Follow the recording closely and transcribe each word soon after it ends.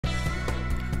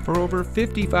For over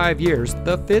 55 years,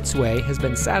 the Fitzway has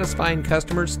been satisfying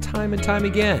customers time and time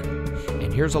again.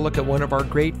 And here's a look at one of our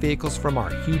great vehicles from our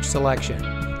huge selection,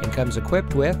 and comes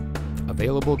equipped with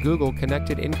available Google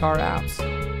connected in-car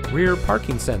apps, rear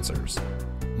parking sensors,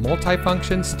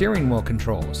 multifunction steering wheel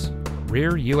controls,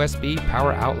 rear USB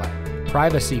power outlet,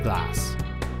 privacy glass,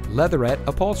 leatherette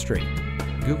upholstery,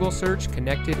 Google search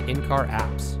connected in-car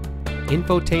apps,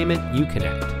 infotainment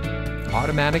Uconnect,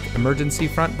 automatic emergency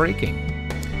front braking,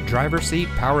 driver seat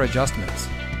power adjustments.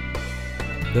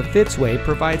 The Fitzway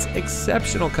provides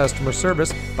exceptional customer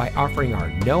service by offering our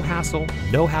no-hassle,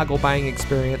 no-haggle buying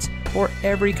experience for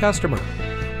every customer.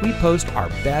 We post our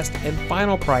best and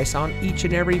final price on each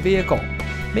and every vehicle,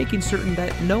 making certain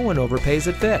that no one overpays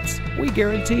at Fitz. We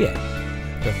guarantee it.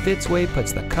 The Fitzway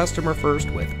puts the customer first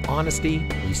with honesty,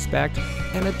 respect,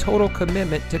 and a total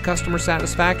commitment to customer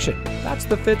satisfaction. That's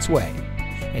the Fitzway.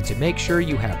 And to make sure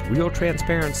you have real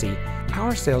transparency,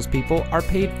 our salespeople are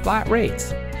paid flat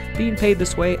rates. Being paid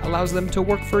this way allows them to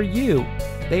work for you.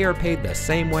 They are paid the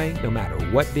same way no matter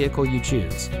what vehicle you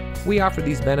choose. We offer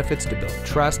these benefits to build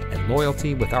trust and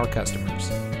loyalty with our customers.